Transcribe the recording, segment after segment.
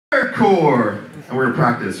Nerdcore! And we're gonna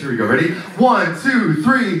practice. Here we go. Ready? 1, 2,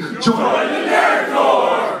 3. Join the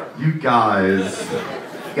Nerdcore! You guys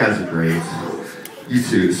are great. You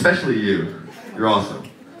two, especially you. You're awesome.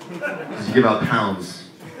 Because you give out pounds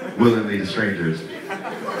willingly to strangers.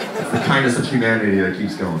 It's the kindness of humanity that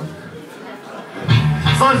keeps going.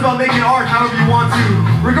 Song's about making art however you want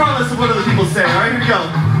to, regardless of what other people say. Alright, here we go.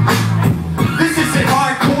 This isn't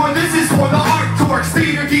hardcore, this is for the art dorks,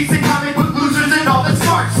 theater geeks and comic book losers and all the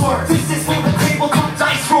smart sorts. This is for the tabletop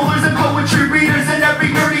dice rollers and poetry readers and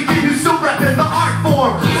every nerdy kid who's still repping the art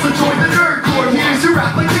form. So join the Nerdcore, here's your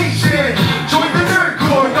application. Join the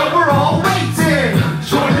Nerdcore, no, we're all waiting.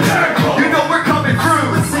 Join the Nerdcore, you know we're coming through.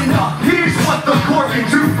 Listen up, here's what the core can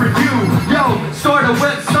do for you. Yo, start a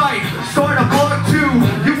website, start a blog too.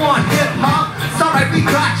 You want hip-hop? It's alright, we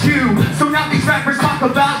got you. So now these rappers talk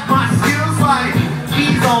about my skills like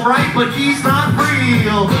he's alright, but he's not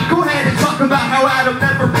real. Go ahead and talk about how Adam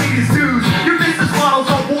never paid his dues. Your business models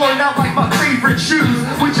are worn out like my favorite shoes.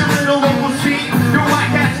 With your little local scene, your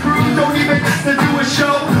whack-ass crew don't even have to do a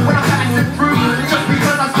show when I'm passing through. Just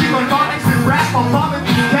because I speak on comics and rap, I'm bombing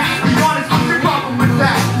these cats. Be honest, what's your problem with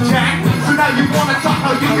that, Jack? So now you wanna talk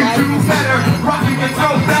how you can do better. Rocking and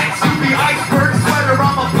throwbacks to the iceberg sweater.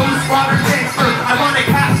 I'm a post-modern gangster, ironic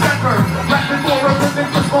half-stepper. Rapping for a living,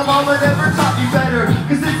 just my mama never taught me better.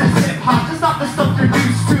 Cause this is hip-hop, just not the stuff you're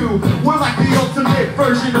used to. We're like the ultimate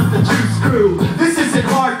version of the Juice Crew. This isn't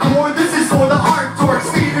hardcore, this is for the art dorks,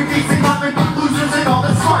 theater geeks and comic book losers and all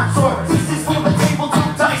the smart sorts. This is for the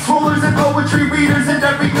tabletop dice rollers and poetry readers and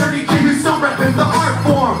every nerdy kid who's still repping the art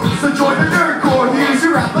form. So join the Nerdcore, here's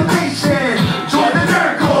your application. Join the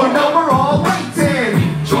Nerdcore, no, we're all waiting.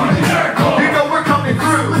 Join the Nerdcore, you know we're coming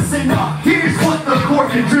through. Listen up, here's what the core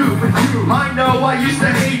can do for you. I know I used to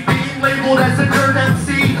hate being labeled as a nerd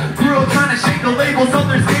MC. Grew up trying to shake the labels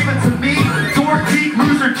others gave it to me. Dork, geek,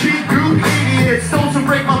 loser, cheat, goop, idiot. Stones to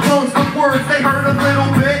break my bones, but words they hurt a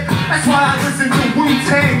little bit. That's why I listen to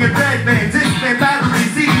Wu-Tang and Redman. Discman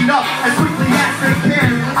batteries eating up as quickly as they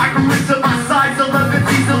can. I grew into my size 11,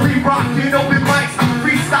 easily rocking open mics,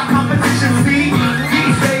 freestyle competitions. See,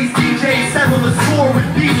 these days DJs settle the score with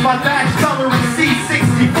beats. My badge color is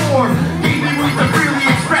C64. Gave me room to freely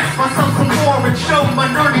express myself some more and show my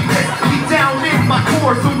nerdiness deep down in my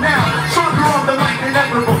core. So now, stronger on the mic than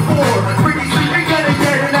ever before. Pretty soon you're gonna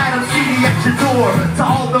get an Adam CD at your door. To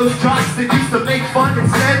all those jocks that used to make fun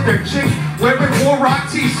instead, they're chicks wearing WarRock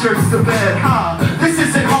t-shirts to bed. This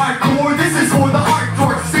isn't hardcore, this is for the art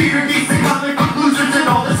dorks, theater geeks and comic book losers and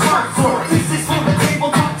all the smart sorts. This is for the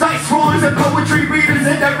tabletop dice rollers and poetry readers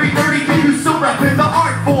and every nerdy kid who's still repping the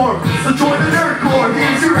art form. So join the Nerdcore,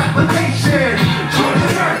 here's your application. Join the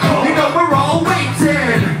Nerdcore, you know we're all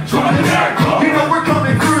waiting. Join the Nerdcore, you know we're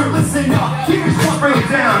coming through. Listen up, here's what break it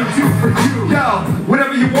down do for you. Yo,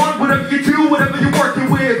 whatever you want, whatever you do, whatever you're working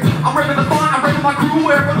with. I'm repping the fun, I'm repping my crew,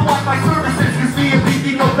 wherever the Wi-Fi services. Cause me and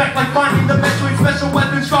BD go back like finding the Metroid special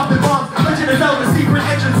weapons, dropping bombs. Legend of Zelda, secret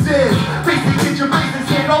entrance is. Basic ninja blazing,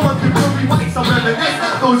 stand all of your blurry whites. I'm reminisce,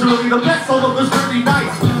 those are really the best, all of those dirty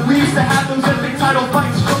nights. We used to have those epic title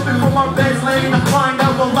fights, jumping from our beds, laying a climb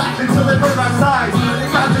down the latch until it hurt our sides.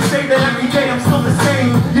 Proud to say that every day I'm still the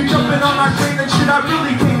same. You're jumping on our train, that shit I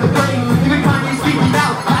really came to blame. Even Kanye speaking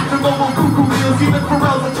out, after mobile cuckoo wheels. Even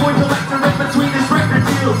Pharrell's a toy collector in between his record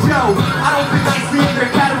deals. Yo, I don't fit nicely in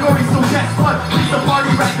their category, so guess what? It's a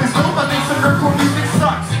party rap, this film, I think some nerdcore music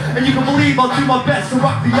sucks. And you can believe I'll do my best to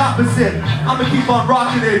rock the opposite. I'ma keep on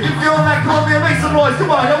rocking it. You feeling that, Columbia? Make some noise,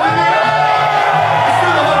 come on, yo, with me? Let's do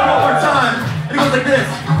the hook one more time. And it goes like this.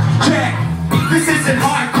 Check. This isn't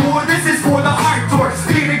hardcore, this is for the art dorks,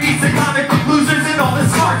 theater geeks and comic book losers and all the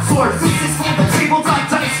smart sorts. This is for the tabletop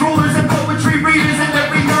dice rollers and poetry readers and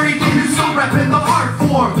every nerdy kid who's still repping the art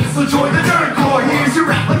form. So join the Nerdcore, here's your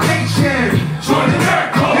application. Join the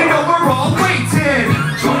Nerdcore, you know we're all waiting.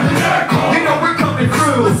 Join the Nerdcore, you know we're coming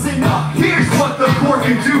through. Listen up, here's what the core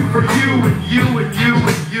can do for you and you and you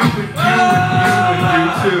and you and you and you and you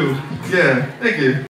too. Yeah, thank you.